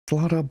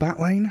Slardar bat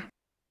lane?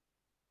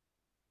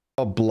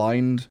 Oh,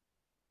 blind.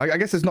 I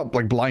guess it's not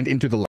like blind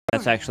into the lane.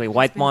 That's actually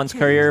Whitemon's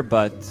career,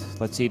 but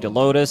let's see, the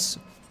Lotus,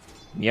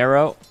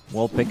 Miero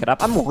will pick it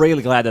up. I'm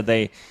really glad that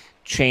they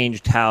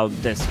changed how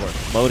this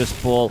works.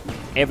 Lotus pull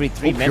every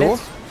 3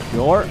 minutes.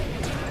 Pure.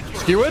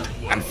 Skewered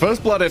and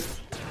first blooded.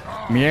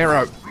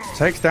 Miero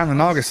takes down the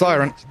Naga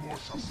Siren.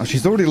 Oh,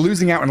 she's already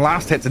losing out in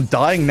last hits and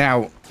dying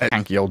now.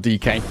 Tanky old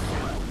DK.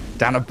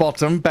 Down at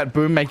bottom,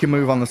 BETBOOM make a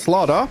move on the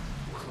Slardar.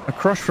 A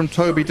crush from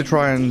Toby to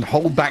try and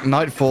hold back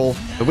Nightfall.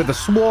 But with the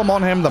swarm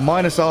on him, the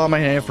minus armor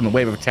here from the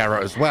Wave of Terror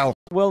as well.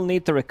 Will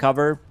need to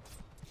recover.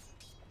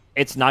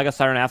 It's Naga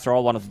Siren, after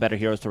all, one of the better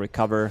heroes to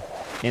recover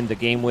in the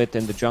game with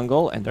in the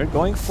jungle. And they're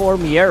going for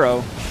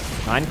Miero.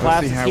 9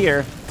 class is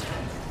here.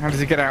 How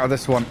does he get out of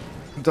this one?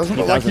 Doesn't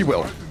look like he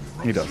will.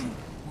 He does.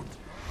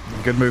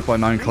 Good move by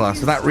 9 class.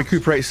 So that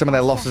recuperates some of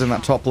their losses in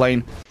that top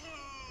lane.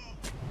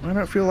 I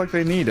don't feel like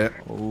they need it.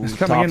 Ooh, he's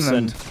coming in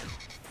and...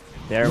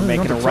 They're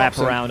making a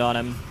wraparound on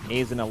him.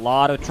 He's in a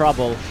lot of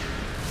trouble.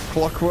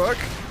 Clockwork.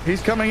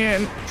 He's coming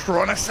in,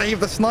 trying to save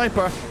the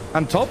sniper.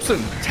 And Thompson,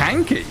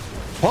 tanky.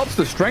 Pops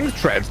the strength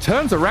treads,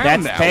 turns around now.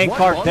 That's Tank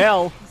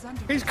Cartel.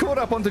 He's caught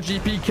up onto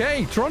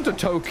GPK. Toronto,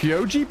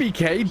 Tokyo,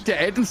 GPK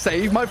dead, and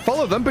Save might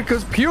follow them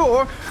because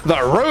Pure,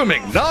 the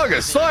roaming Naga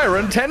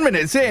Siren, 10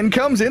 minutes in,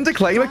 comes in to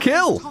claim a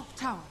kill.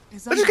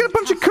 They just get a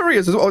bunch of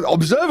couriers.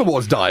 Observer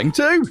was dying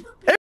too.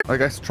 I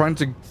guess trying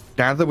to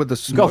gather with the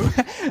smoke.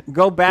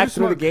 Go back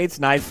through the gates,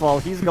 Nightfall.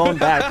 He's going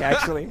back,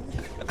 actually.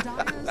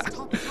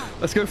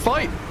 Let's go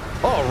fight.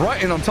 Oh,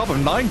 right in on top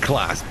of 9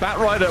 class.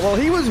 Batrider, well,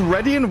 he was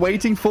ready and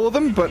waiting for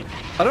them, but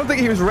I don't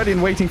think he was ready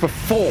and waiting for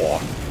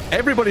 4.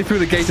 Everybody through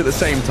the gate at the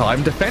same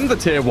time. Defend the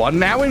tier 1.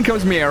 Now in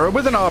comes Miero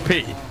with an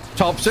RP.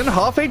 Thompson,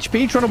 half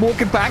HP, trying to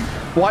walk it back.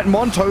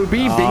 Whitemon, Toby,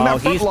 being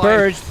that front he's line.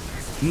 purged.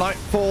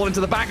 Nightfall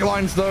into the back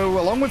lines, though,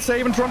 along with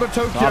Save and Toronto,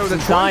 Tokyo. Thompson's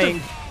They're trying dying.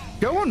 to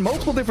go on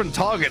multiple different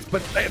targets,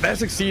 but they're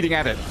succeeding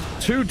at it.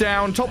 2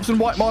 down, Thompson,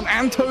 Whitemon,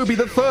 and Toby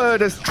the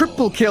third, as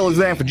triple kill is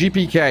there for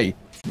GPK.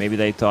 Maybe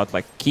they thought,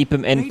 like, keep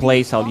him in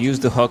place, I'll use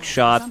the hook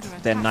shot,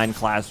 then 9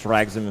 class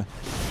drags him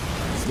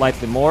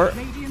slightly more.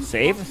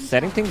 Save,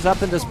 setting things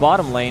up in this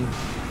bottom lane.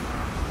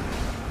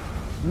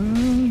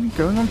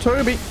 Going on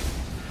Toby.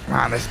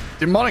 Man, this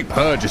demonic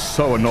purge is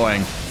so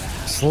annoying.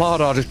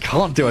 Slardar just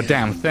can't do a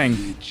damn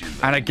thing.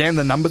 And again,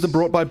 the numbers are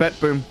brought by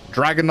BETBOOM.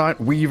 Dragon Knight,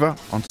 Weaver.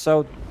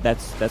 So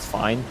that's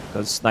fine,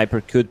 because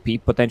Sniper could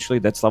peep potentially.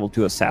 That's level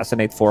 2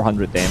 Assassinate,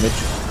 400 damage.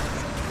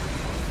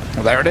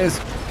 Well, there it is.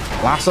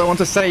 Lasso on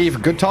to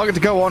Save. Good target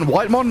to go on.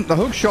 Whitemon, the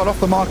hook shot off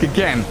the mark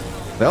again.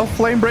 They'll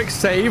flame break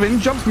Save. In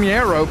jumps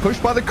Miero,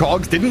 pushed by the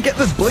cogs. Didn't get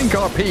the blink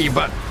RP,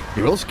 but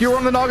he will skewer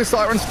on the Naga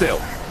Siren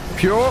still.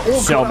 Pure, all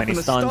so caught many up in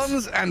the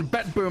stuns, and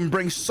BETBOOM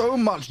brings so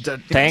much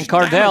Tank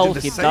Cardell,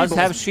 he does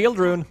have shield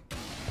rune.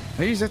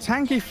 He's a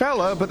tanky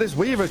fella, but this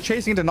Weaver's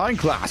chasing into 9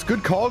 class.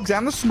 Good cogs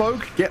and the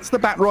smoke gets the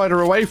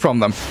Batrider away from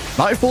them.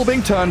 Nightfall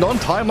being turned on,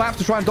 time lapse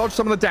to try and dodge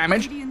some of the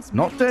damage.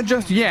 Not dead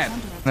just yet.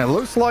 And it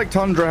looks like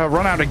Tundra have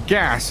run out of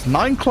gas.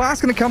 9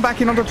 class going to come back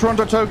in onto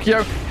Toronto,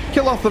 Tokyo,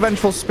 kill off the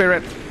Vengeful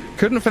Spirit.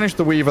 Couldn't finish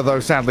the Weaver though,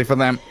 sadly for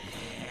them.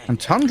 And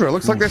Tundra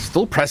looks like they're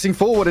still pressing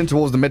forward in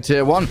towards the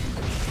mid-tier 1.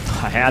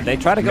 Yeah, they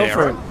try to go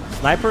for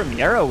Sniper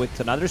Miero with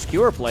another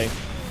skewer play.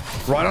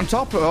 Right on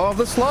top of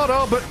the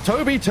Slardar, but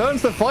Toby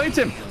turns to fight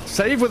him.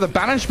 Save with a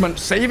banishment,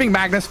 saving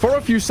Magnus for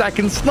a few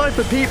seconds.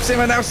 Sniper peeps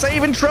him, and now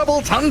Save in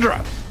trouble.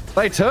 Tundra,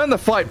 they turn the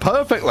fight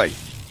perfectly.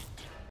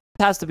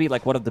 It has to be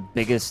like one of the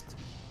biggest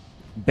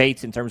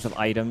baits in terms of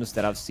items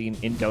that I've seen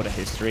in Dota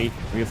history,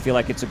 where you feel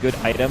like it's a good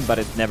item, but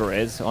it never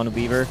is on a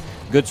Weaver.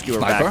 Good skewer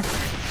back.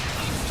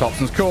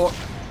 Thompson's caught.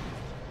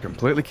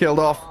 Completely killed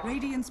off.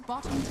 And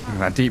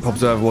that deep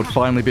observer ward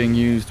finally being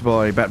used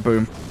by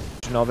BETBOOM.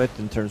 Of it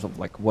in terms of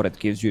like what it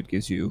gives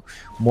you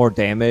more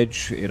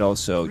damage. It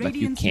also, like,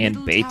 you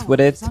can bait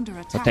with it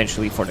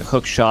potentially for the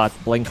hook shot,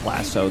 blink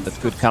lasso that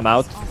could come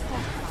out.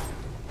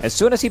 As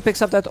soon as he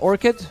picks up that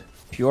orchid,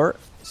 Pure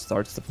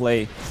starts to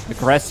play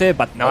aggressive,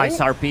 but nice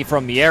RP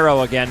from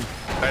Miero again.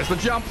 There's the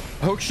jump.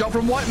 Hook shot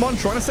from Whitemon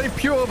trying to save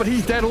Pure, but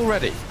he's dead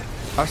already.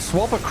 A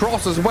swap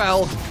across as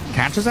well.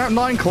 Catches out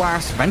 9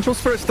 class. Vengeful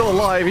Spirit still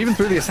alive, even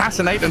through the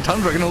Assassinate, and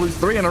Tundra going to lose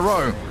 3 in a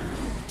row.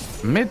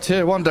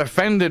 Mid-tier 1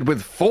 defended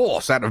with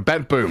force out of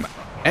BETBOOM.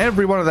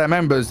 Every one of their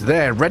members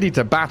there, ready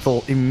to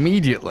battle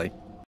immediately.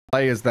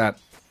 Play as that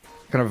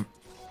kind of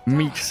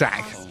meat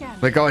sack.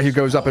 The guy who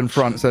goes up in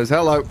front says,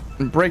 hello,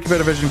 break a bit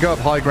of vision, go up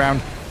high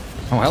ground.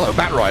 Oh, hello,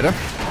 Batrider.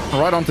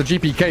 Right onto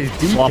GPK's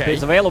DK. Swap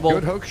is available.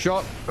 Good hook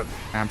shot, but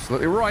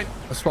absolutely right.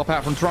 A swap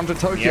out from Toronto,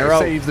 Tokyo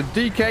saves the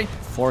DK.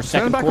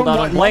 4-second cooldown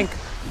on blink.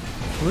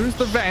 Lose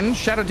the Venge,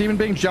 Shadow Demon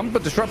being jumped,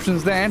 but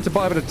disruption's there to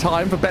buy a bit of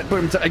time for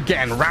BETBOOM to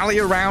again rally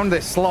around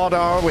this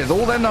Slardar with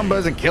all their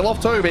numbers and kill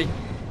off Toby.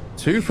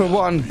 2 for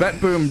 1,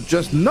 BETBOOM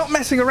just not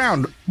messing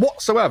around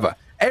whatsoever.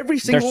 Every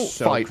single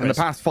fight in the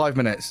past 5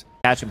 minutes.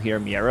 Catch him here,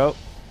 Miero.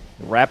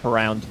 Wrap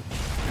around.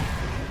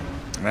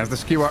 And there's the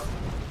skewer.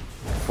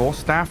 4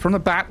 staff from the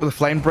bat with a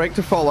flame break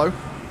to follow.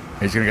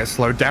 He's going to get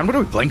slowed down, but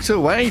he blinks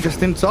away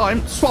just in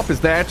time. Swap is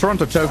there.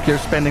 Toronto, Tokyo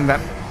spending that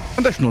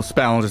Additional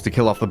spell just to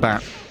kill off the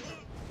bat.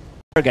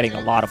 They're getting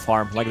a lot of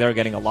farm. Like, they're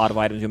getting a lot of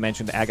items. You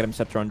mentioned the Aghanim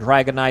Scepter on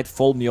Dragon Knight,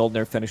 full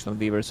Mjolnir finished on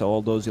Weaver, so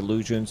all those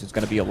illusions. It's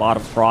going to be a lot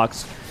of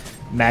procs.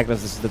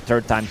 Magnus, this is the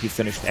third time he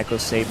finished Echo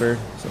Saber,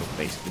 so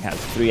basically has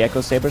 3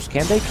 Echo Sabers.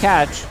 Can they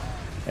catch?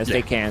 Yes,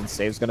 they can.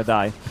 Save's going to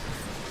die.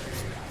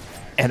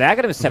 And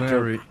Aghanim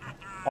Scepter...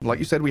 Like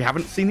you said, we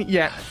haven't seen it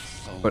yet,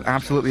 but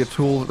absolutely a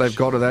tool that they've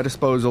got at their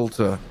disposal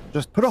to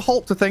just put a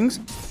halt to things.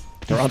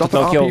 Stop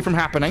the RP from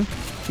happening.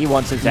 He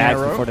wants his axe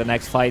before the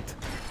next fight.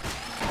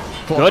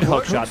 Good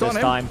hook shot this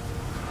time.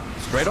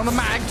 Straight on the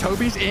mag.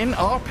 Toby's in.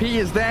 RP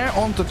is there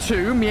onto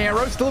 2.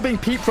 Miero still being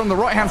peeped from the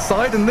right-hand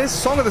side. And this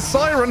Song of the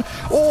Siren,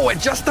 oh, it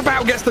just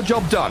about gets the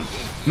job done.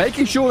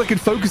 Making sure they can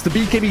focus the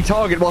BKB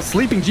target while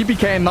sleeping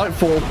GPK and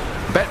Nightfall.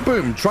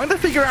 BETBOOM trying to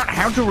figure out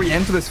how to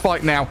re-enter this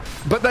fight now.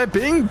 But they're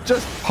being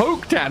just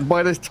poked at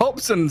by this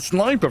Thompson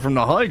sniper from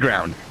the high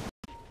ground.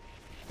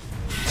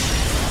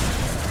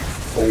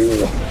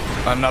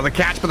 Oh, another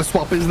catch, but the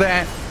swap is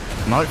there.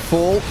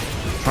 Nightfall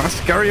trying to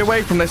scurry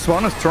away from this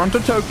one as Toronto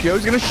Tokyo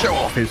is going to show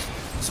off his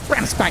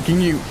brand spanking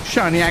new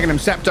shiny Aghanim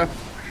Scepter.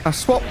 A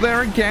swap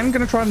there again,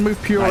 going to try and move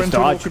Pure into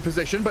an awkward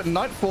position, but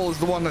Nightfall is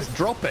the one that's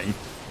dropping.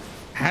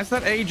 Has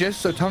that Aegis,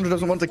 so Tundra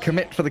doesn't want to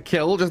commit for the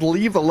kill. Just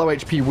leave the low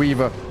HP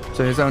Weaver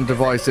to his own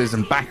devices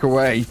and back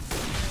away.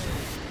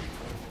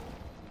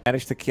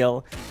 Managed to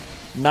kill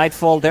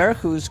Nightfall there,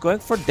 who's going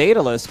for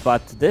Daedalus,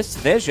 but this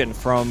vision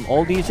from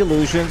all these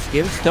illusions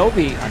gives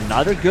Toby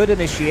another good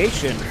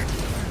initiation.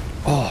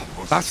 Oh,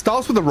 that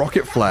starts with the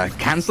Rocket Flare,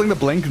 cancelling the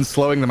blink and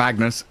slowing the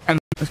Magnus, and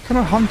it's kind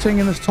of hunting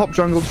in this top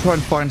jungle to try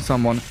and find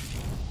someone.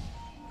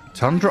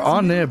 Tundra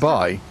are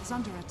nearby.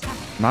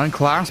 9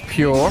 class,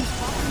 Pure,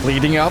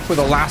 leading up with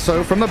a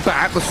lasso from the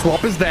bat. The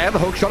swap is there, the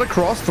hook shot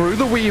across through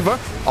the Weaver,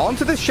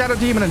 onto this Shadow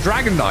Demon and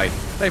Dragon Knight.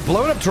 They've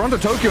blown up Toronto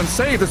Tokyo and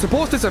saved. The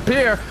supports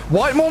disappear.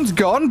 Whitemon's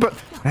gone, but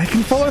they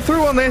can follow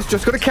through on this.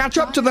 Just got to catch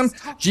up to them.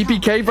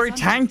 GPK very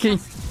tanky.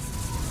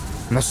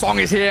 And the Song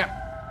is here.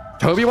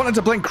 Toby wanted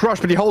to blink Crush,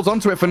 but he holds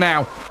onto it for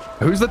now.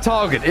 Who's the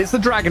target? It's the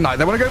Dragon Knight.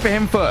 They want to go for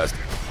him first.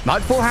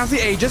 Nightfall has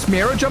the Aegis.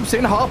 Miero jumps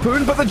in,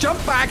 Harpoon, but the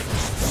jump back.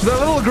 The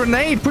little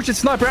grenade pushes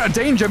Sniper out of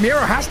danger.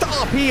 Miero has to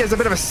RP as a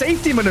bit of a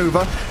safety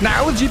maneuver.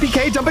 Now with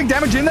GPK dumping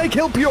damage in, they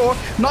kill Pure.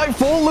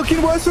 Nightfall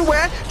looking worse for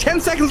wear.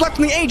 10 seconds left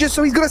in the Aegis,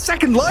 so he's got a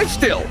second life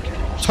still.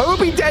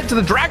 Toby dead to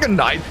the Dragon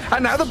Knight,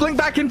 and now the blink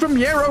back in from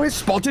Miero. His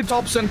spotted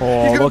Thompson.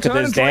 Oh, he's going look to at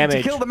turn this and try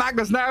damage. to kill the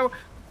Magnus now.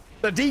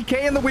 The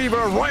DK and the Weaver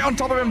are right on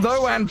top of him,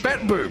 though, and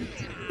BETBOOM.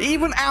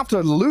 Even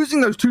after losing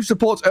those 2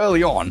 supports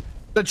early on,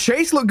 the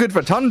chase looked good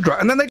for Tundra,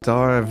 and then they...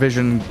 Our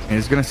vision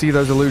is going to see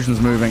those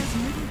illusions moving.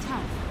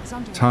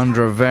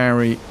 Tundra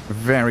very,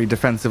 very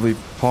defensively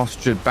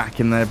postured back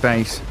in their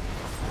base.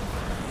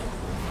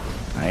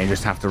 You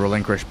just have to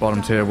relinquish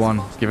bottom tier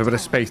 1. Give a bit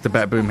of space to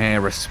BETBOOM here.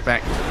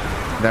 Respect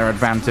their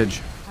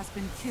advantage.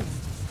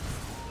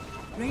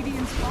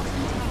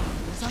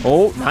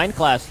 Oh, 9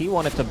 class, he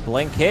wanted to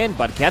blink in,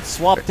 but gets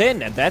swapped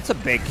in, and that's a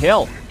big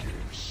kill.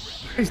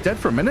 He's dead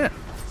for a minute.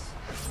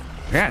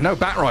 Yeah, no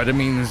Batrider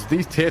means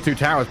these tier 2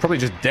 towers probably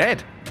just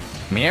dead.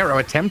 Miero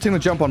attempting the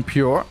jump on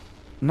Pure.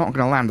 Not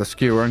going to land the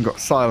skewer and got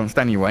silenced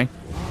anyway.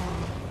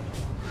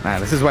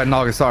 Man, this is where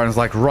Nagasiren's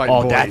like, right,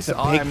 boys. Oh, that's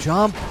a big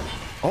jump.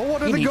 Oh,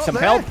 what he have they got some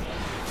there? help.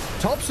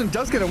 Thompson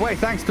does get away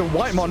thanks to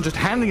Whitemon just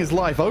handing his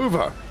life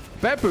over.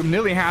 BETBOOM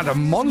nearly had a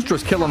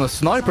monstrous kill on the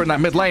sniper in that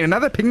mid lane, and now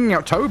they're pinging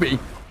out Toby.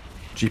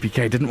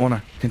 GPK didn't want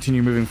to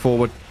continue moving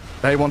forward.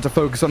 They want to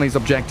focus on these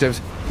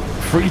objectives.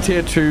 3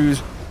 tier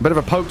 2s, a bit of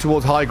a poke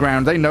towards high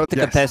ground. They know to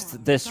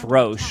contest this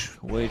Roche,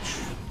 which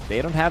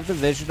they don't have the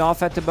vision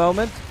off at the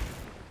moment.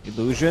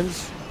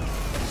 Illusions,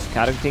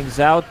 scouting things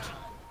out.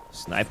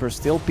 Sniper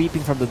still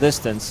peeping from the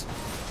distance.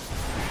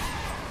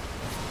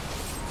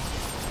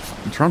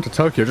 And Toronto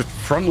Tokyo just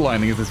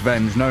frontlining this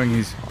Venge, knowing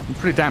he's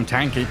pretty damn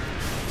tanky.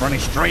 Running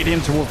straight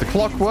in towards the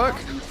clockwork.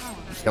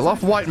 Kill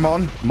off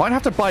Whitemon. Might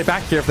have to buy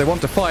back here if they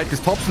want to fight, because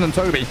Thompson and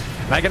Toby,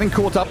 they're getting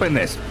caught up in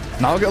this.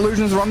 Now get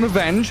Illusions are on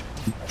Revenge.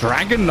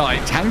 Dragon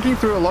Knight tanking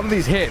through a lot of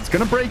these hits.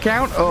 Gonna break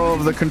out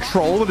of the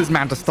control with his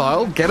Manta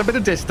style. Get a bit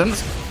of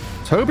distance.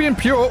 Toby and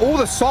Pure, oh,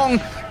 the Song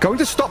going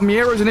to stop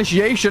Miero's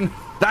initiation.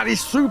 That is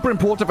super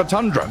important for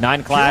Tundra.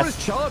 9 class. Pure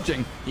is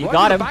charging. You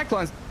got him.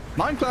 Backlines.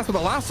 9 class with a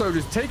lasso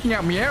just taking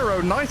out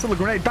Miero. Nice little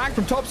grenade back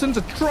from Thompson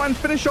to try and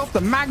finish off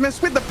the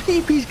Magnus with the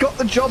PP's got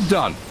the job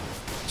done.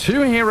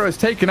 2 heroes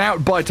taken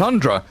out by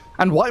Tundra,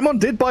 and Whitemon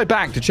did buy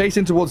back to chase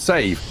in towards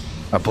save.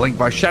 A blink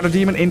by Shadow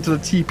Demon into the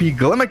TP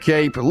Glimmer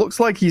Cape. It looks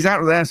like he's out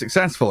of there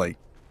successfully.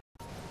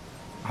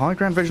 High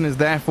ground vision is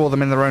there for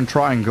them in their own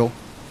triangle,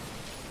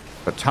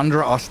 but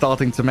Tundra are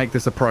starting to make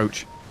this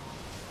approach.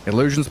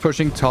 Illusions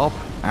pushing top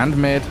and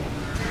mid.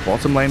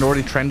 Bottom lane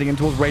already trending in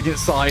towards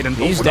Radiant's side, and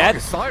he's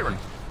dead. Siren.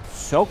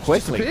 So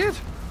quickly. Disappeared.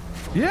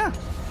 Yeah.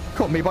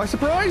 Caught me by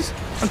surprise.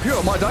 And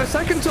Pure might die a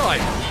second time.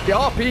 The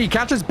RP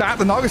catches back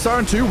the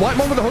Nagasiren 2.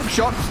 Whitemon with a hook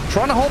shot.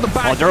 Trying to hold the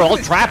back. Oh, they're all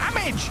trapped.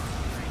 Damage.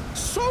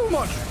 So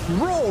much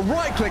raw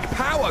right-click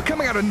power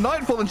coming out of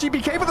Nightfall and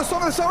GPK, but the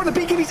Song of the Siren, the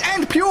BKBs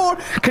and Pure.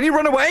 Can he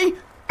run away?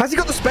 Has he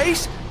got the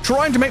space?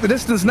 Trying to make the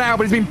distance now,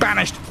 but he's been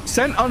banished.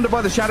 Sent under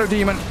by the Shadow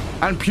Demon.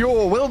 And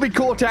Pure will be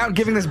caught out,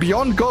 giving this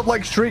beyond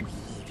godlike streak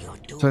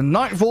to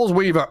Nightfall's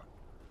Weaver.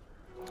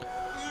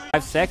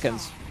 5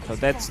 seconds. So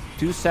that's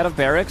 2 set of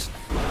barracks.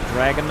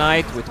 Dragon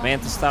Knight with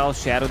Manta Style,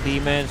 Shadow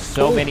Demon,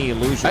 so many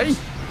illusions. Hey.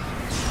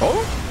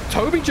 Oh,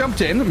 Toby jumped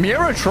in.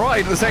 Miero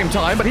tried at the same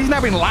time, but he's now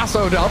been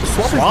lassoed up.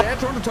 Swap is there.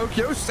 Toronto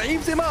Tokyo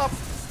saves him up.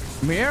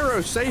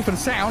 Miero's safe and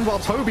sound, while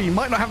Toby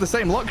might not have the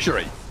same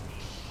luxury.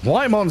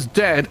 Whitemon's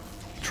dead.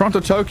 Toronto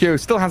Tokyo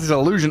still has his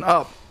illusion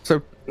up,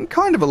 so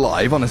kind of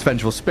alive on his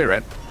Vengeful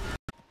Spirit.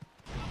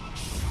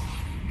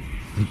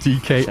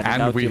 DK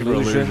and Weaver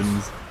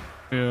illusions.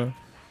 Yeah.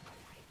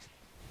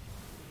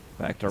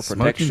 Backdoor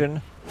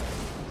protection.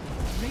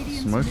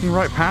 Smoking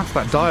right past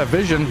that dire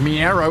vision.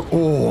 Miero,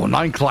 oh,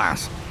 9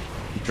 class.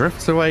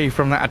 Drifts away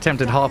from that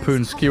attempted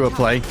harpoon skewer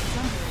play.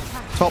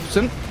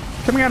 Thompson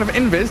coming out of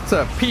Invis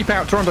to peep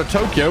out Toronto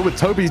Tokyo with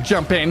Toby's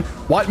jump in.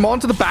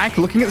 Whitemon to the back,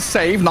 looking at the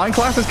save. 9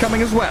 class is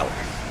coming as well.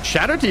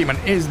 Shadow Demon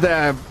is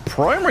their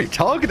primary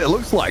target, it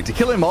looks like, to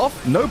kill him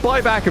off. No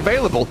buyback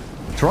available.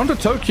 Toronto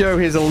Tokyo,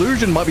 his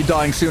illusion might be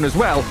dying soon as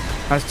well.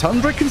 As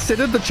Tundra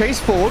considered the chase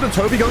forward and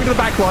Toby going to the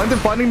back line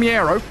and finding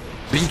Miero.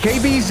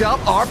 BKB's up,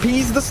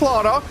 RP's the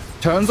slaughter.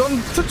 Turns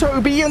on to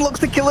Toby and looks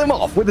to kill him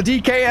off. With the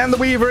DK and the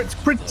Weaver, it's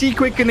pretty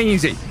quick and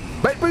easy.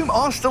 BETBOOM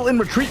are still in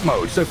retreat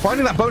mode, so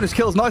finding that bonus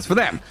kill is nice for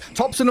them.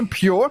 Thompson and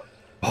Pure,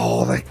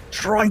 oh, they're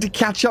trying to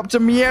catch up to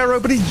Miero,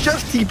 but he's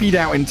just TP'd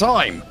out in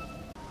time.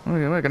 Oh,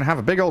 yeah, we're going to have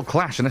a big old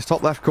clash in this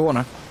top left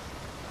corner.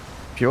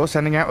 Pure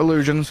sending out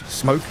illusions,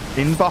 smoke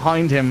in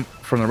behind him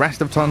from the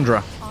rest of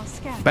Tundra.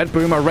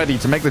 BETBOOM are ready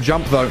to make the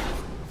jump, though.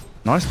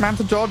 Nice man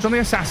to dodge on the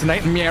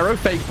assassinate. Miero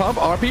fake pump.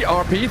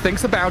 RP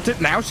thinks about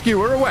it. Now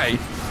skewer away.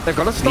 They've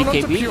got a stun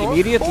onto Pure.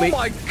 Immediately. Oh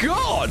my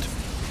god!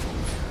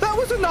 That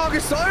was a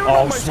Naga Siren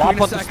on my swap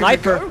on the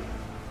sniper. Ago.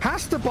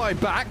 Has to buy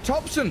back.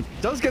 Thompson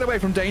does get away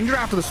from danger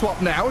after the swap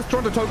now. As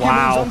Toronto Tokyo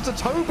moves on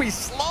to Toby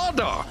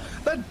Slaughter.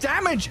 The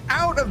damage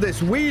out of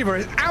this Weaver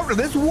is out of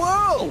this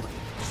world.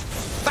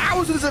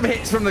 Thousands of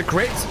hits from the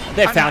crits.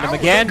 They found him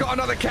again. Got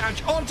another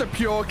catch onto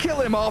Pure. Kill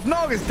him off.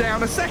 Naga's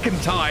down a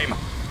second time.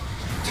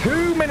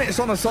 2 minutes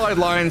on the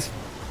sidelines,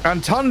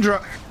 and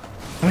Tundra,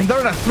 I mean,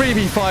 they're in a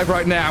 3v5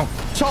 right now.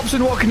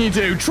 Thompson, what can you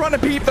do? Trying to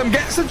peep them,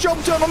 gets the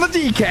job done on the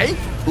DK.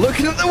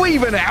 Looking at the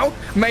Weaver now.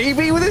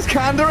 Maybe with his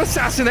Kanda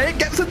assassinate,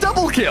 gets a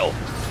double kill.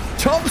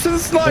 Thompson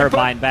sniper. They're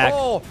buying back.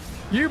 Oh,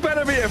 you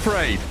better be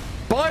afraid.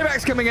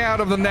 Buyback's coming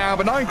out of them now,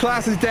 but 9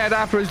 class is dead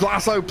after his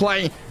lasso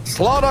play.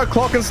 Slaughter,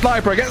 Clock, and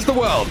Sniper against the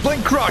world.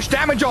 Blink Crush,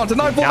 damage on to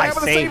Nightfall. Nice Now,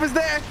 but the save is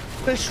there.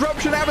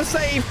 Disruption out of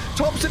save.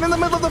 Thompson in the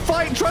middle of the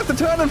fight tries to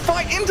turn and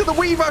fight into the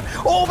Weaver.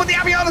 Oh, but the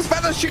Aviana's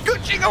feathers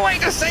shiguching away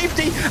to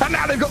safety. And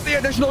now they've got the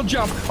additional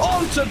jump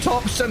onto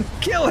Thompson.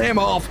 Kill him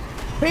off.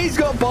 He's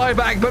got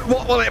buyback, but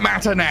what will it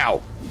matter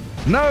now?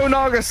 No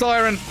Naga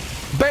Siren.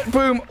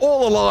 BETBOOM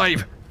all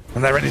alive.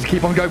 And they're ready to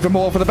keep on going for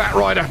more for the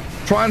Batrider.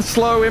 Try and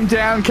slow him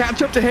down.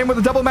 Catch up to him with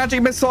a double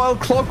magic missile,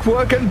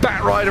 Clockwork, and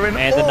Batrider in.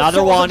 And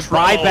another one.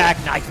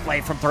 Buyback. Nice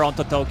play from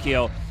Toronto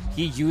Tokyo.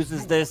 He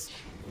uses this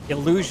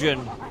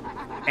illusion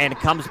and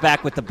comes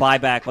back with the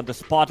buyback on the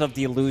spot of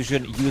the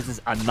illusion,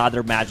 uses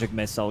another magic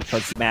missile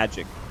because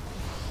magic.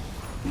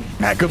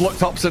 Yeah, good luck,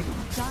 Thompson.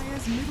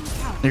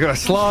 You got a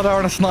Slaughter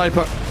and a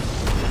Sniper.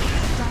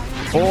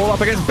 All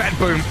up against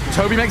BETBOOM.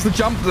 Toby makes the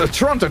jump. The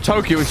Toronto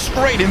Tokyo is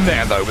straight in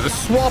there, though, with a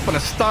swap and a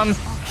stun.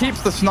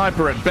 Keeps the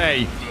Sniper at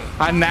bay.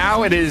 And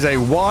now it is a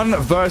 1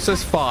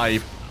 versus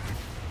 5.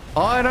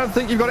 I don't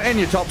think you've got it in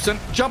you, Thompson.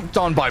 Jumped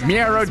on by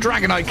Miero.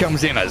 Dragonite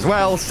comes in as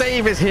well.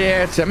 Save is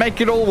here to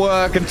make it all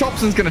work. And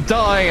Thompson's going to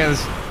die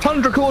as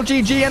Tundra call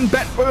GG and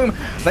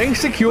BETBOOM. They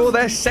secure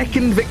their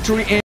second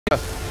victory in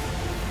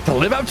to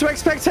live up to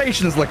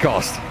expectations,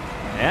 Lacoste.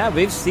 Yeah,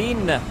 we've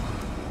seen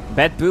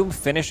BETBOOM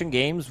finishing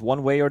games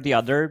one way or the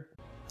other.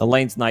 The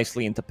lane's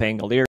nicely into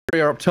Pangolier.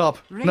 We're up top.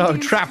 No,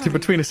 trapped in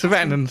between a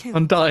Savannah and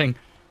Undying.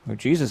 Oh,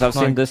 Jesus, I've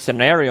seen this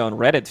scenario on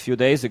Reddit a few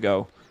days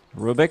ago.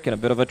 Rubik in a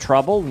bit of a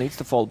trouble, needs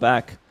to fall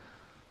back.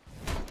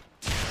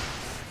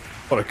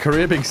 What a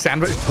career being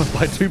sandwiched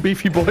by 2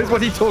 beefy boys.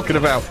 What are you talking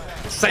about?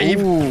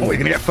 Save. Ooh. Oh, we're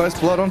going to get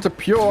first blood onto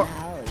Pure.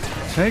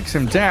 Takes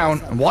him down.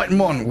 And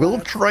Whitemon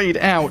will trade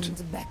out.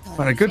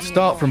 And a good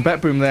start from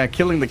BETBOOM there,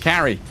 killing the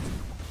carry.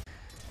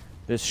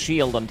 There's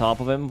shield on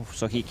top of him,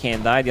 so he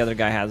can't die. The other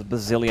guy has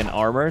bazillion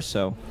armor,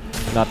 so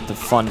not the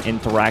fun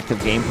interactive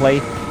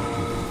gameplay.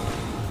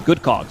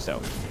 Good cogs,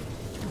 though.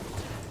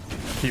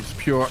 Keeps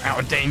Pure out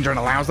of danger and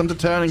allows them to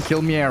turn and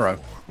kill Miero.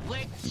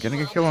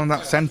 Getting a kill on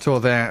that Centaur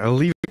there.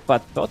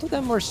 But both of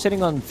them were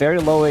sitting on very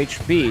low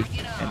HP,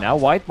 and now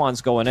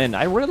Whitemon's going in.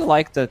 I really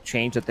like the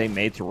change that they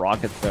made to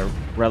Rocket there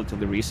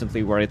relatively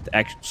recently, where it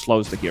actually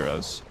slows the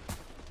heroes.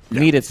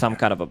 Needed some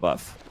kind of a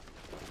buff.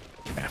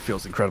 Yeah,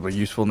 feels incredibly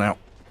useful now.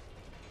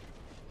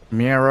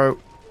 Miero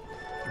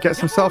gets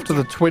himself to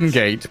the Twin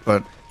Gate,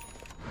 but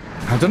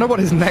I don't know what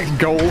his next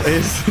goal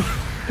is.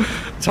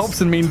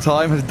 Thompson,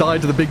 meantime, has died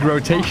to the big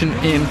rotation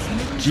in.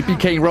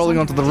 GPK rolling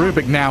onto the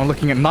Rubik now,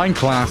 looking at 9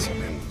 class.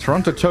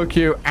 Toronto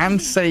Tokyo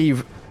and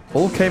Save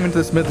all came into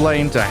this mid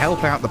lane to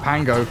help out the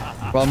Pango,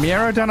 while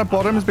Miero down at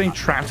bottom is being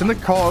trapped in the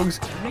cogs.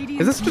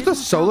 Is this just a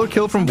solo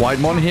kill from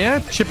Whitemon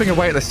here, chipping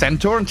away at the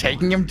Centaur and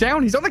taking him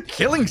down? He's on a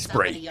killing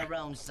spree.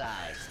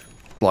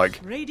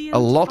 Like, a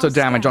lot of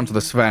damage onto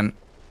the Sven.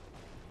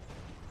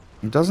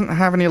 He doesn't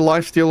have any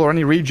lifesteal or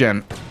any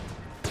regen.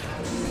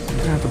 He's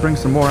gonna have to bring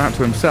some more out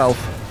to himself.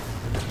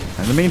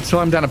 In the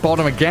meantime, down at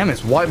bottom again,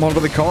 it's Whitemon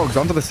with the cogs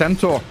onto the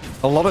Centaur.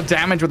 A lot of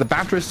damage with the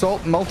battery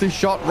assault,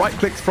 multi-shot, right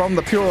clicks from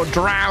the pure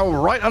Drow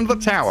right under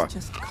the tower.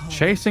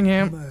 Chasing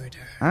him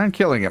and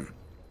killing him.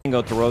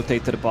 Go to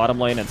rotate to the bottom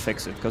lane and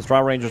fix it, because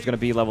Drow Ranger's going to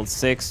be level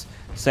 6,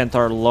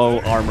 Centaur low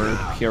armor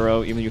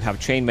hero, even you have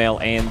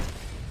chainmail and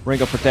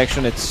Ring of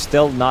Protection, it's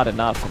still not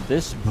enough. And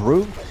this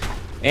Brew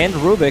and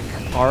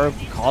Rubik are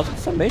causing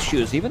some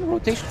issues, even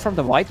rotation from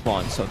the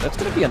Whitemon, so that's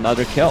going to be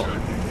another kill.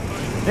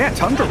 Yeah,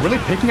 Tundra really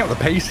picking up the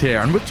pace here,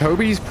 and with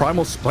Toby's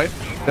Primal Split,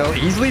 they'll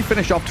easily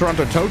finish off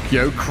Toronto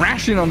Tokyo,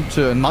 crashing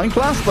onto 9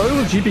 class though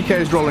with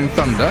GPK's Rolling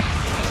Thunder.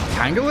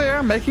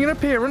 Pangolier making an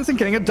appearance and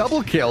getting a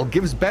double kill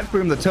gives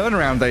BETBOOM the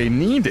turnaround they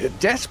needed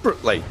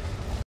desperately.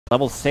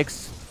 Level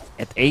 6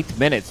 at 8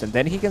 minutes, and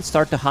then he can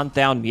start to hunt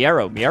down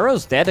Miero.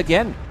 Miero's dead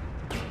again.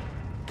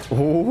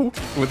 Oh,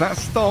 with that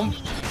stomp,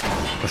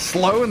 the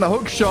slow and the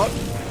hook shot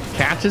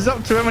catches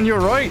up to him, and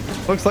you're right.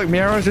 Looks like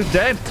Miero's just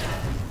dead.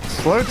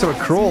 Slowed to a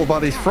crawl by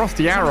these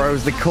frosty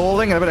arrows, the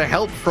calling, and a bit of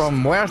help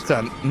from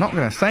Muerta. Not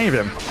going to save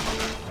him.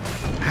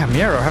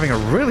 Miero having a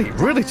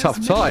really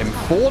tough time.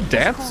 4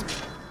 deaths.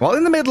 While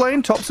in the mid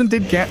lane, Topson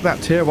did get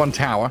that tier 1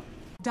 tower.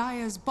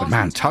 But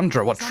man,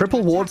 Tundra, what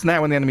triple wards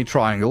now in the enemy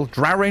triangle.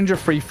 Drow Ranger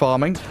free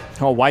farming.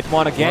 Oh,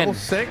 Whitemon again. Level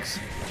 6.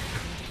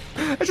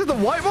 It's just the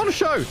Whitemon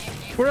show.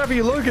 Wherever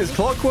you look, it's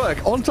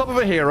clockwork. On top of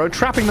a hero,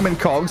 trapping them in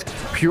cogs.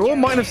 Pure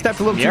might have stepped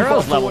a little too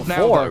far forward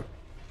now, though.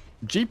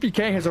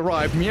 GPK has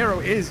arrived.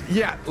 Miero is,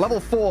 level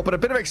 4, but a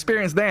bit of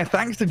experience there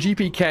thanks to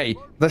GPK.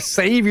 The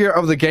savior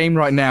of the game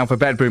right now for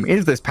BETBOOM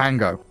is this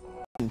Pango.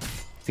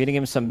 Feeding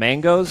him some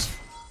mangoes.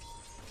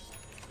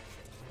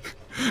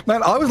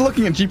 Man, I was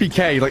looking at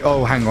GPK like,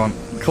 oh, hang on.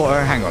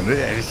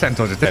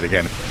 Centaur's just dead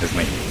again,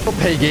 isn't he? Oh,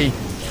 Piggy,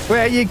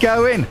 where are you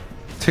going?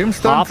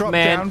 Tombstone half drop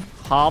man, down.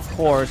 half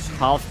horse,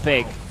 half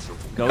pig.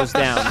 Goes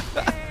down.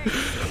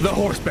 The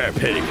horse bear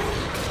pig.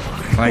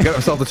 I got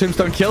himself the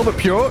tombstone kill, but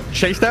Pure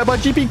chased out by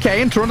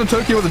GPK and Toronto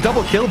Tokyo with a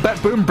double kill.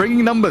 BETBOOM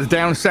bringing numbers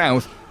down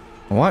south.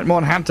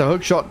 Whitemon had to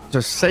hookshot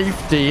to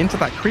safety into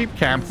that creep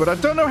camp, but I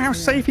don't know how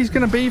safe he's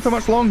going to be for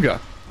much longer.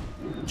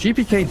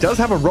 GPK does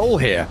have a role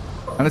here.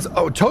 And it's,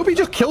 oh, Toby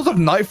just kills off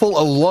Nightfall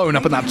alone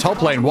up in that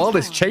top lane while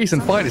this chase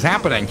and fight is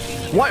happening.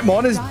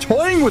 Whitemon is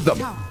toying with them.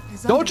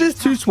 Dodges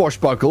 2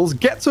 swashbuckles,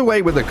 gets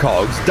away with the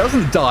cogs,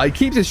 doesn't die,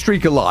 keeps his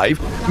streak alive.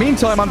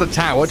 Meantime, on the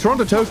tower,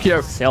 Toronto Tokyo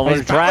is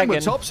battling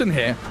with Topson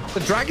here. The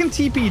dragon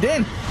TP'd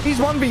in. He's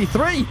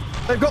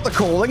 1v3. They've got the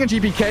calling, and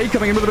GPK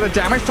coming in with a bit of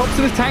damage.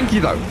 Topson is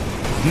tanky, though.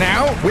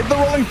 Now, with the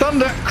Rolling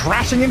Thunder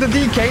crashing into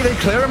DK, they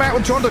clear him out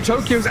with Toronto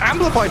Tokyo's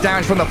amplified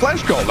damage from the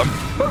Flesh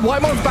Golem. But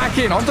Whitemon's back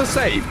in, on to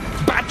save.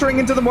 Battering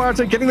into the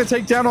Muerta, getting the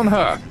takedown on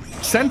her.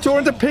 Centaur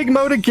into pig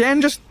mode again,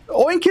 just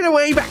oinking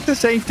away back to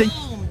safety.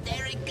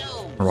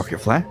 Rocket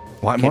flare.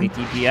 Whitemon.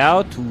 TP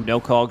out. Ooh,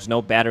 no cogs,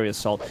 no battery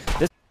assault.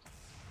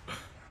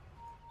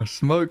 A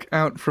smoke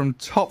out from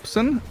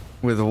Topson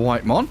with a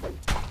Whitemon.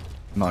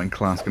 9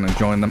 class going to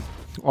join them.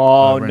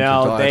 Oh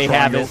no, they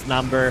have his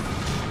number.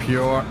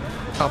 Pure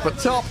up at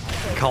top.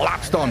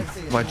 Collapsed on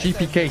by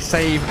GPK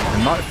save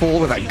and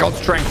Nightfall with that God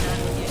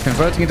Strength.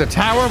 Converting into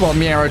tower while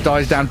Miero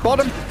dies down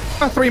bottom.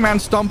 A 3-man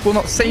stomp will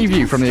not save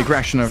you from the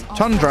aggression of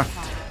Tundra.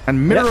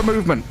 And mirror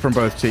movement from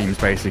both teams,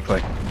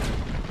 basically.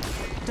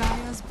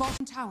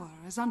 Bottom tower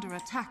is under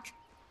attack.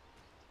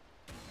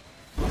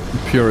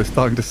 Pure is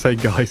starting to say,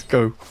 guys,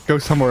 go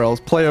somewhere else.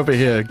 Play over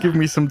here. Give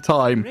me some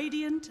time.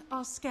 Radiant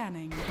are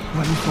scanning.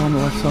 Let me fall on the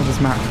left side of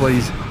this map,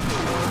 please.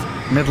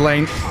 Mid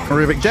lane,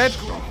 Rubik dead.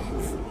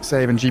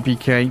 Saving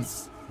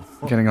GPK.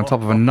 Getting on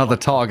top of another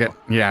target.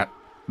 Yeah,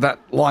 that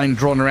line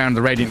drawn around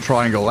the Radiant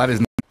Triangle, that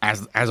isn't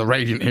as a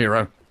Radiant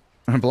hero.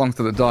 It belongs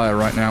to the Dire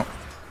right now.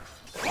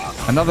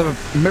 Another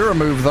mirror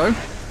move, though.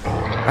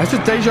 That's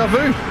just deja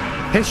vu.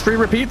 History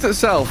repeats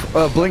itself.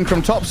 A blink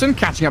from Topson,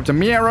 catching up to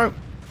Miero.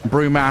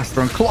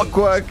 Brewmaster and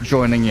Clockwork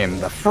joining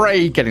in the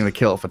fray, getting the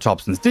kill for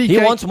Topson's DK. He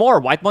wants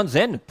more. Whitemon's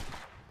in.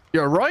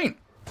 You're right.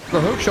 The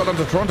hook shot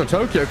onto Toronto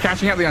Tokyo,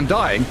 catching out the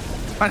Undying.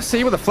 Let's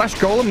see with a Flesh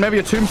Golem, maybe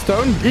a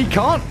Tombstone. He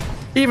can't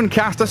even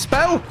cast a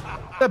spell.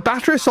 The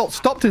battery assault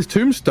stopped his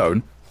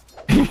Tombstone.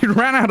 He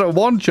ran out of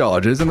 1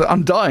 charges, and the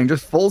Undying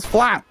just falls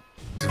flat.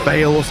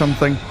 Fail or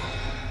something.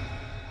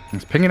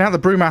 He's pinging out the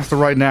Brewmaster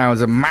right now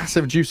as a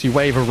massive juicy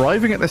wave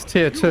arriving at this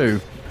tier 2.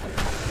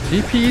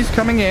 GP's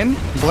coming in.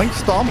 Blink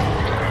Stomp.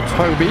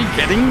 Toby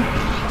getting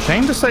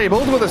chain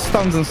disabled with the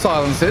stuns and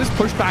silences.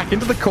 Pushed back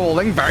into the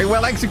calling. Very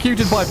well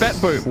executed by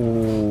BETBOOM.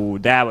 Ooh,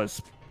 that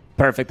was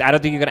perfect. I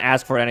don't think you're going to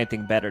ask for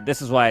anything better.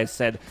 This is why I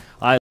said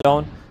I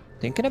don't.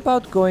 Thinking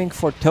about going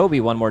for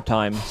Toby one more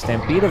time.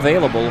 Stampede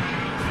available.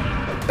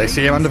 They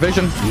see him under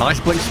vision. Nice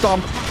blink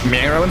stomp.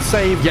 Miro and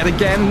save yet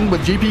again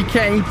with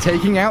GPK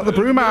taking out the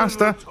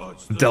Brewmaster,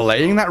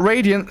 delaying that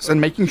Radiance and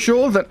making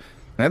sure that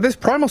this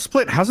Primal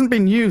Split hasn't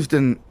been used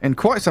in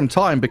quite some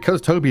time because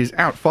Toby is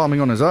out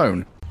farming on his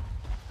own.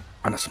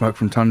 And a smoke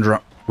from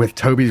Tundra with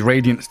Toby's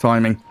Radiance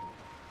timing.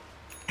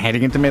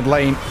 Heading into mid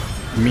lane.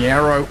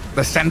 Miro,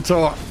 the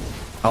Centaur.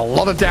 A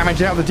lot of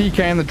damage out of the DK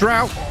and the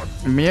Drought.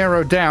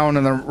 Miro down,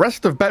 and the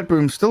rest of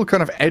BETBOOM still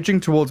kind of edging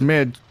towards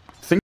mid.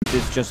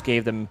 This just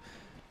gave them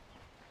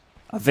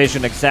a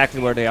vision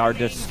exactly where they are,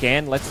 just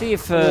scan. Let's see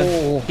if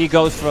he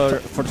goes for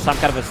some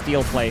kind of a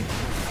steal play.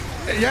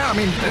 Yeah, I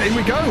mean, here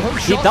we go. Hook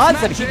He shot,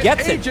 does, and he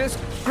gets it. Just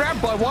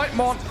grabbed by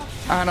Whitemont,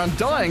 and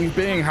Undying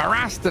being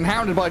harassed and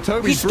hounded by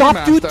Toby. He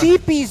stopped two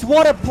TPs.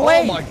 What a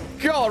play! Oh my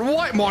god,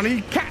 Whitemont,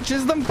 he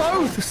catches them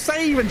both.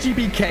 Save and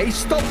GPK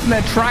stops in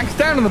their tracks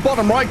down in the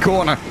bottom right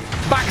corner.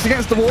 Backs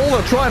against the wall.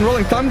 They'll try and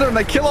Rolling Thunder, and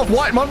they kill off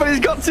Whitemont, but he's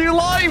got 2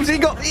 lives. He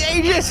got the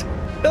Aegis.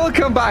 He'll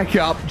come back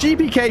up.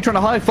 GPK trying to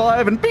high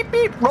five and beep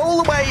beep, roll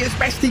away as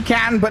best he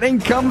can, but in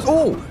comes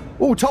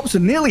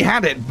Thompson nearly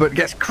had it, but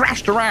gets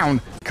crashed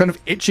around, kind of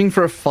itching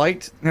for a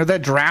fight. You know, their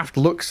draft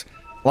looks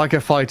like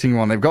a fighting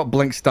one. They've got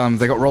Blink Stuns,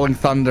 they've got Rolling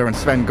Thunder and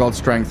Sven God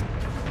Strength.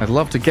 I'd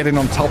love to get in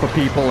on top of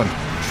people and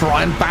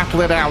try and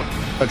battle it out.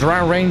 The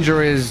Drow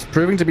Ranger is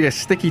proving to be a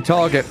sticky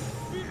target.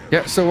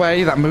 Gets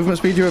away, that movement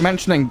speed you were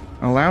mentioning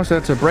allows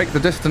her to break the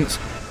distance.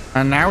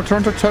 And now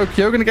Toronto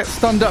Tokyo going to get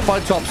stunned up by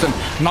Thompson.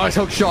 Nice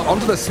hook shot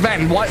onto the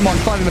Sven. Whitemont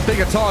finding the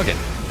bigger target.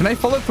 Can they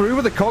follow through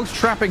with the cogs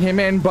trapping him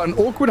in, but an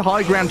awkward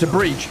high ground to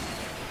breach.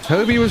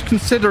 Toby was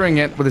considering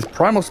it with his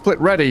Primal Split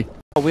ready.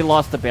 We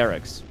lost the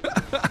barracks.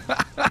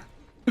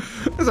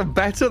 This is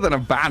better than a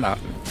banner.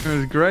 It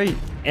was great.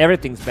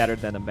 Everything's better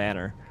than a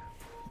banner.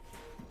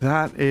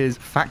 That is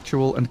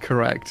factual and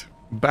correct.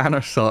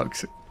 Banner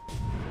sucks.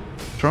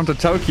 Toronto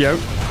Tokyo,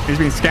 he's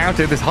been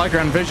scouted, this high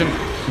ground vision.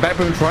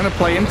 BETBOOM trying to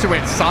play into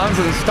it.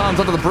 Silences and stuns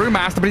onto the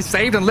Brewmaster, but he's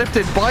saved and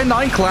lifted by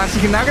 9 class.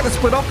 He can now get the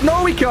split off.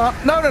 No, he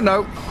can't.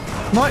 No.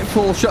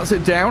 Nightfall shuts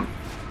it down.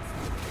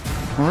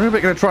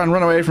 Rubik going to try and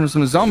run away from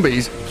some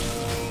zombies.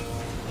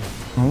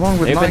 Along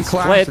with 9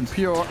 class and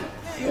Pure.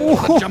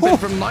 Jump in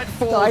from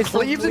Nightfall.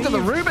 Cleaves into the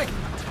Rubik.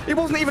 He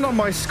wasn't even on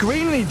my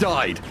screen and he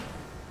died.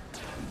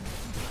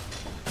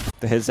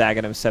 His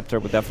Aghanim Scepter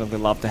would definitely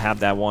love to have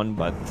that one,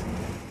 but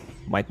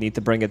might need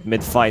to bring it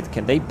mid-fight.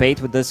 Can they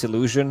bait with this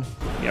illusion?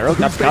 Miro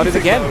got scouted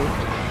again.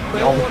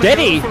 Oh, did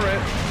he?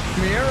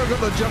 Miro got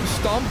the jump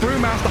stomp.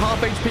 Brewmaster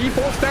half HP.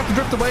 Forced out to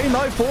drift away.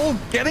 Nightfall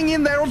getting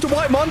in there onto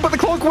Whitemont, but the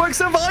Clockwork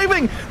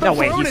surviving. No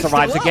way, he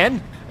survives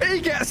again. He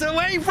gets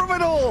away from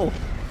it all.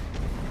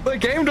 The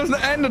game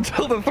doesn't end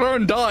until the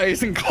throne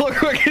dies, and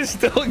Clockwork is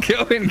still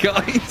going,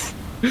 guys.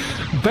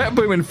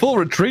 BETBOOM in full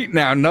retreat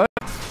now. No.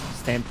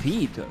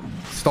 Stampede.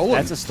 Stolen.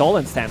 That's a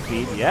stolen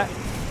Stampede, yeah.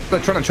 They're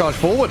trying to charge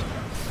forward.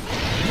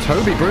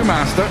 Toby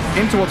Brewmaster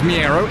in towards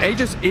Miro.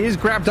 Aegis is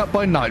grabbed up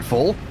by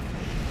Nightfall.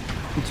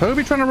 And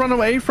Toby trying to run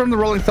away from the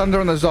Rolling Thunder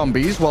and the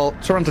zombies, while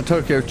Toronto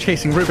Tokyo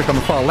chasing Rubik on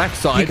the far left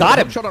side. He got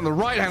him. Shot on the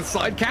right-hand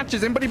side,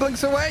 catches him, but he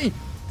blinks away.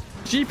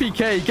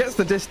 GPK gets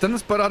the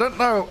distance, but I don't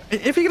know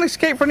if he can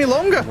escape for any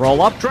longer.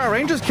 Roll up. Drow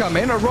Rangers come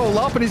in, a roll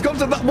up, and he's gone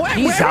to the...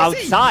 He's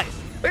outside.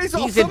 He's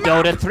in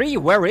Dota 3.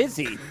 Where is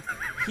he?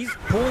 He's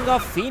pulling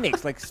off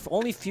Phoenix. Like,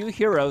 only few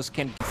heroes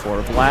can...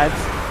 For Vlad.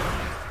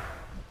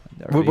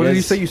 What did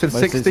you say? You said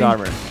 60?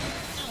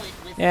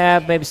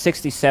 Yeah, maybe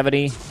 60,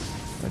 70.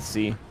 Let's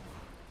see.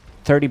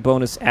 30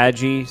 bonus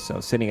Agi,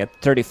 so sitting at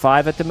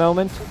 35 at the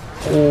moment.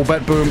 Oh,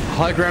 BETBOOM,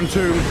 high ground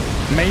tomb.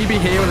 Maybe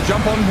here with a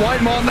jump on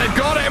Whitemont. They've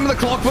got him. The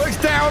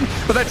Clockwork's down,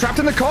 but they're trapped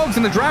in the cogs,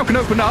 and the Drow can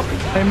open up.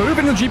 They move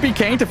in the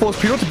GPK to force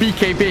Pure to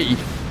BKB.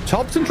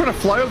 Thompson trying to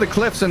fly over the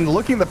cliffs and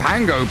looking at the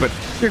Pango, but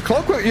your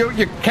Clockwork, your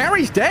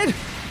carry's dead.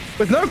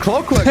 With no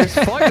Clockwork, this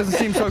fight doesn't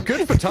seem so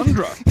good for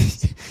Tundra.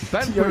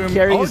 BETBOOM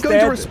are going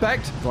to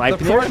respect the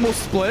Primal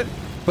Split,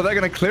 but they're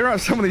going to clear out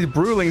some of these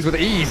Brewlings with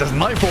ease as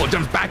Nightfall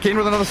jumps back in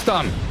with another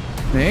stun.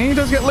 He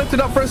does get lifted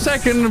up for a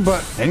second,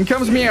 but in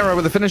comes Miro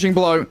with a finishing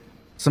blow.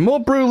 Some more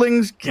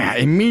Brewlings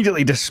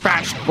immediately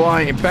dispatched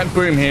by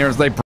BETBOOM here as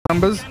they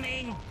numbers.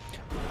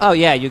 Oh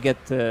yeah, you get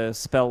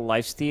spell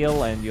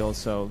lifesteal, and you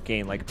also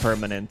gain like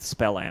permanent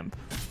spell amp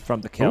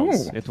from the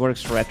kills. Ooh. It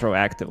works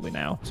retroactively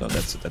now, so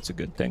that's a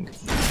good thing.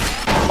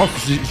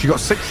 Oh, she got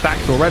 6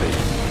 stacks already.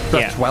 So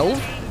yeah.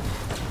 12.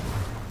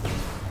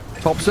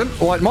 Thompson,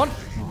 Whitemont.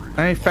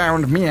 They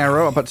found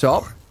Miro up at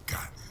top.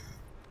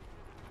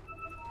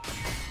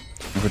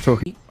 We're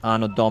talking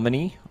Anno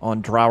Domini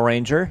on Drow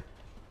Ranger.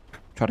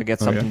 Try to get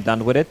something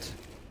done with it.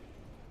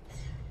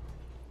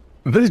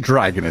 This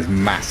dragon is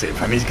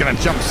massive, and he's going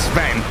to jump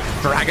Sven.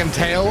 Dragon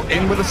Tail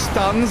in with the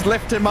stuns,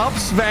 lift him up.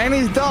 Sven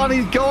is done,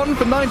 he's gone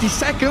for 90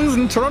 seconds,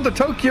 and Toronto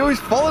Tokyo has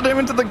followed him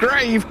into the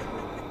grave.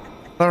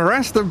 The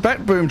rest of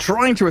BETBOOM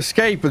trying to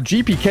escape, with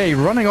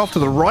GPK running off to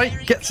the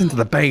right, gets into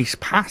the base,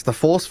 past the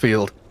force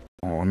field.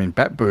 Oh, I mean,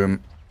 BETBOOM,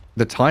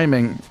 the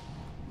timing,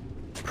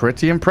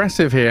 pretty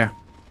impressive here.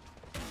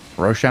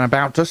 Roshan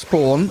about to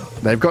spawn.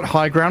 They've got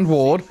high ground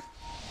ward.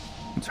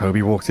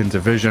 Toby walks into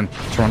vision.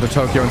 Toronto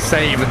Tokyo and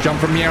save. The jump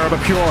from Miero,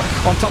 but Pure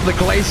on top of the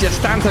glacier.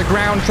 Stands her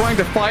ground, trying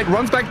to fight.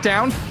 Runs back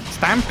down.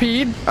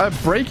 Stampede,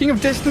 breaking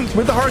of distance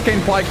with the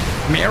Hurricane Pike.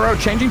 Miero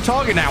changing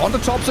target now onto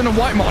Thompson and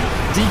Whitemon.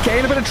 DK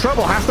in a bit of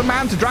trouble. Has the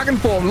man to Dragon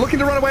Form. Looking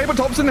to run away, but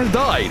Thompson has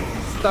died.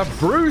 The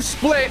Brew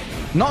split.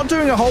 Not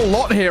doing a whole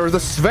lot here as the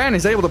Sven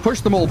is able to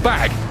push them all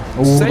back.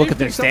 Ooh, Save look at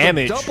this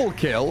damage. Double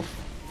kill.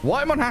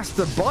 Whitemon has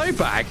to buy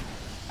back.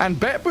 And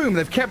BETBOOM,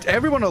 they've kept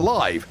everyone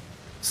alive.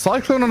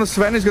 Cyclone on the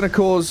Sven is going to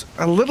cause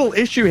a little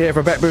issue here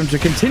for BETBOOM to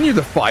continue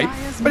the fight,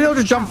 but he'll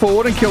just jump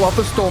forward and kill off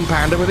the Storm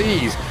Panda with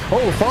ease.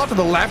 Oh, far to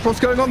the left,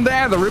 what's going on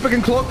there? The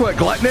Rubicon Clockwork,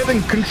 Gluttony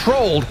and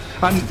controlled.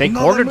 And they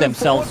cornered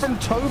themselves from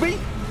Toby,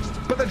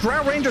 but the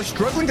Drow Ranger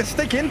struggling to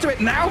stick into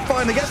it now.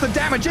 Finally gets the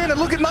damage in, and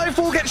look at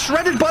Nightfall get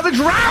shredded by the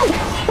Drow.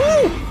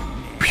 Woo!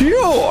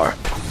 Pure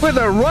with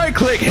a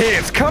right-click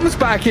hit, comes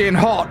back in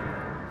hot.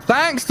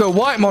 Thanks to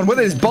Whitemon with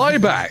his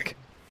buyback.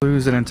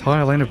 Lose an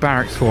entire lane of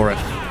barracks for it.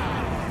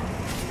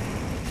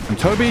 And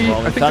Toby,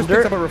 I think, just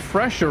picked up a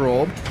refresher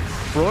orb.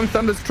 Rolling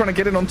Thunder's trying to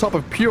get in on top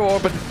of Pure,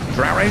 but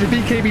Drow Ranger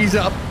BKB's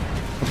up.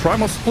 The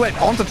Primal split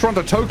onto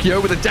Toronto Tokyo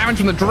with the damage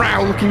from the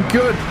Drow looking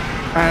good.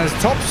 As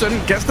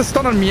Thompson gets the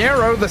stun on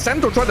Miero, the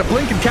Centaur tried to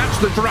blink and catch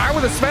the Drow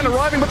with the Sven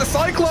arriving, but the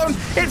Cyclone,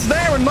 it's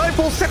there, and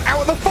Nightfall sent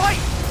out of the fight.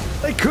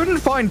 They couldn't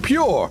find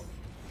Pure.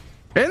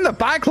 In the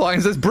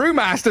backlines, this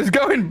Brewmaster's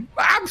going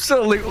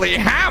absolutely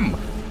ham.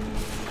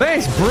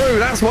 This Brew,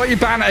 that's why you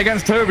ban it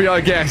against Toby,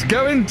 I guess.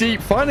 Going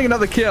deep, finding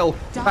another kill.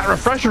 That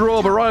refresher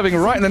orb arriving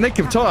right in the nick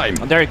of time.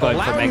 And there you go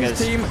for Megas.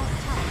 Team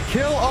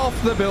kill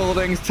off the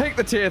buildings, take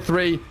the tier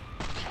 3.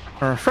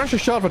 A refresher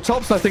shot for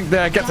Thompson, I think,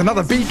 there. Gets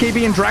another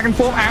BKB in Dragon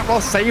Form. Outlaw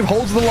save,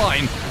 holds the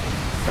line.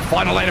 The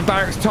final lane of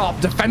barracks top,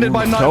 defended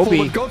by Nightfall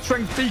with God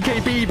Strength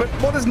BKB. But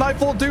what does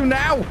Nightfall do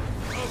now?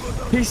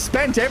 He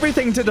spent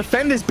everything to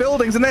defend his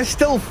buildings, and they're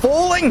still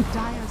falling.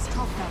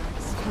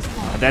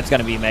 That's going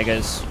to be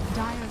Megas.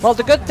 Well,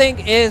 the good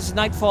thing is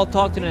Nightfall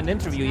talked in an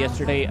interview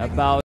yesterday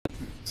about...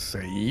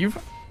 Save.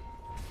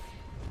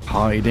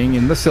 Hiding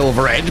in the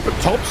Silver Edge, but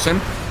Thompson,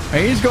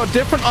 he's got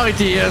different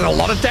ideas. A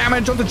lot of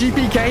damage onto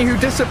GPK, who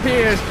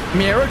disappears.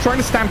 Miero trying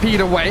to stampede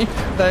away.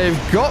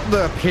 They've got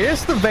the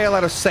Pierce the Veil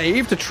out of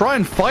save to try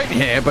and fight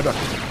here, but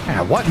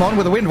Whitemon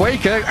with a Wind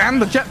Waker and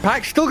the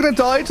Jetpack still going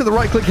to die to the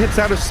right-click hits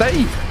out of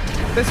save.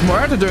 This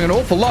Muerta doing an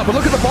awful lot, but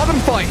look at the bottom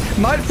fight.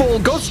 Nightfall,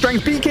 God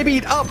Strength,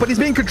 BKB'd up, but he's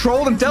being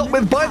controlled and dealt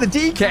with by the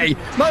DK.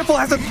 Nightfall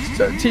has a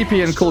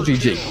TP and call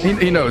GG.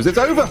 He knows it's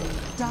over.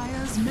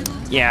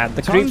 Yeah,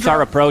 the creeps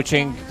are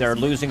approaching. They're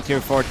losing tier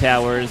 4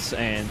 towers,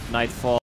 and Nightfall